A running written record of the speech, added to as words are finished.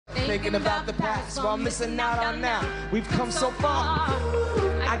thinking about the past while missing out on now. We've come so far,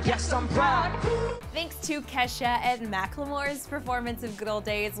 I guess I'm proud. Thanks to Kesha and Macklemore's performance of Good Old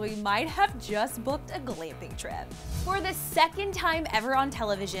Days, we might have just booked a glamping trip. For the second time ever on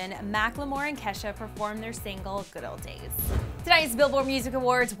television, Macklemore and Kesha performed their single, Good Old Days. Tonight's Billboard Music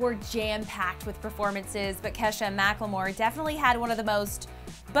Awards were jam-packed with performances, but Kesha and Macklemore definitely had one of the most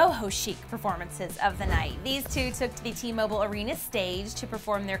boho chic performances of the night. These two took to the T-Mobile Arena stage to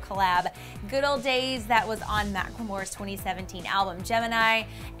perform their collab, Good Old Days, that was on Macklemore's 2017 album Gemini,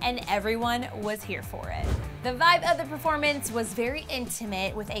 and everyone was here for it. The vibe of the performance was very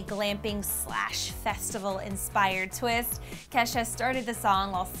intimate with a glamping / festival inspired twist. Kesha started the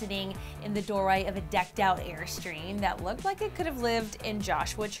song while sitting in the doorway of a decked out airstream that looked like it could have lived in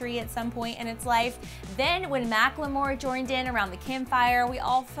Joshua Tree at some point in its life. Then when Macklemore joined in around the campfire, we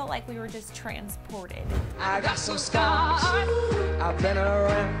all felt like we were just transported. I got some scars, I've been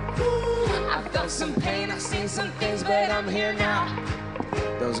around, I felt some pain, I've seen some things, but I'm here now.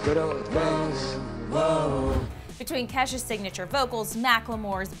 Those good old days, whoa. Between Kesha's signature vocals,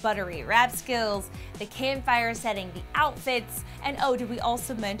 Macklemore's buttery rap skills, the campfire setting, the outfits, and oh, did we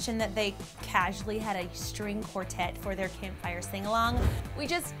also mention that they casually had a string quartet for their campfire sing-along? We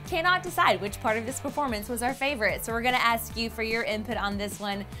just cannot decide which part of this performance was our favorite, so we're gonna ask you for your input on this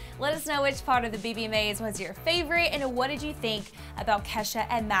one. Let us know which part of the BBMAs was your favorite, and what did you think about Kesha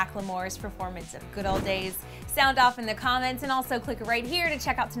and Macklemore's performance of Good Old Days? Sound off in the comments, and also click right here to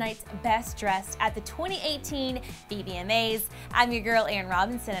check out tonight's Best Dressed at the 2018 BBMAs. I'm your girl, Erin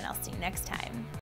Robinson, and I'll see you next time.